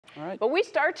All right. But we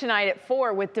start tonight at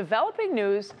 4 with developing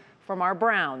news from our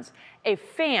Browns. A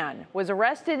fan was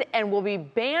arrested and will be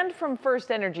banned from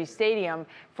FirstEnergy Stadium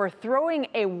for throwing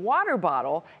a water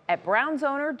bottle at Browns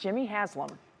owner Jimmy Haslam.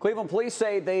 Cleveland police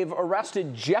say they've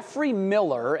arrested Jeffrey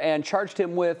Miller and charged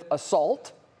him with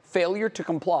assault, failure to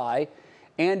comply,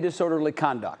 and disorderly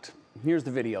conduct. Here's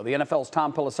the video. The NFL's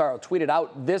Tom Pelissero tweeted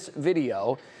out this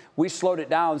video. We slowed it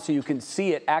down so you can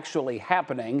see it actually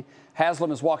happening.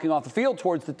 Haslam is walking off the field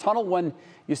towards the tunnel when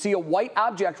you see a white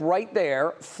object right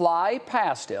there fly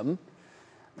past him.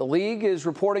 The league is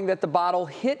reporting that the bottle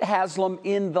hit Haslam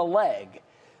in the leg.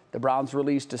 The Browns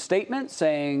released a statement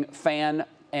saying fan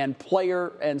and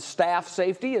player and staff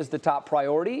safety is the top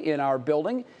priority in our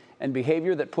building, and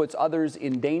behavior that puts others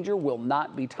in danger will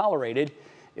not be tolerated.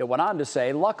 It went on to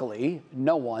say, luckily,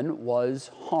 no one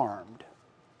was harmed.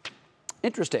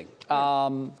 Interesting.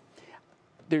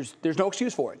 There's no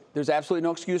excuse for it. There's absolutely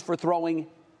no excuse for throwing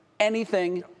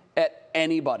anything at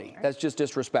anybody. That's just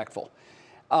disrespectful.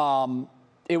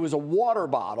 It was a water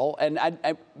bottle, and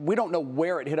we don't know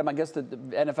where it hit him. I guess the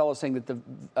NFL is saying that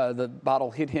the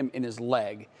bottle hit him in his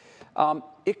leg.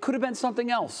 It could have been something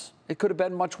else. It could have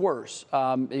been much worse.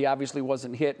 He obviously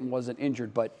wasn't hit and wasn't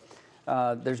injured, but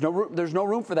there's no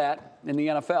room for that in the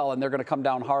NFL, and they're going to come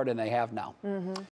down hard, and they have now.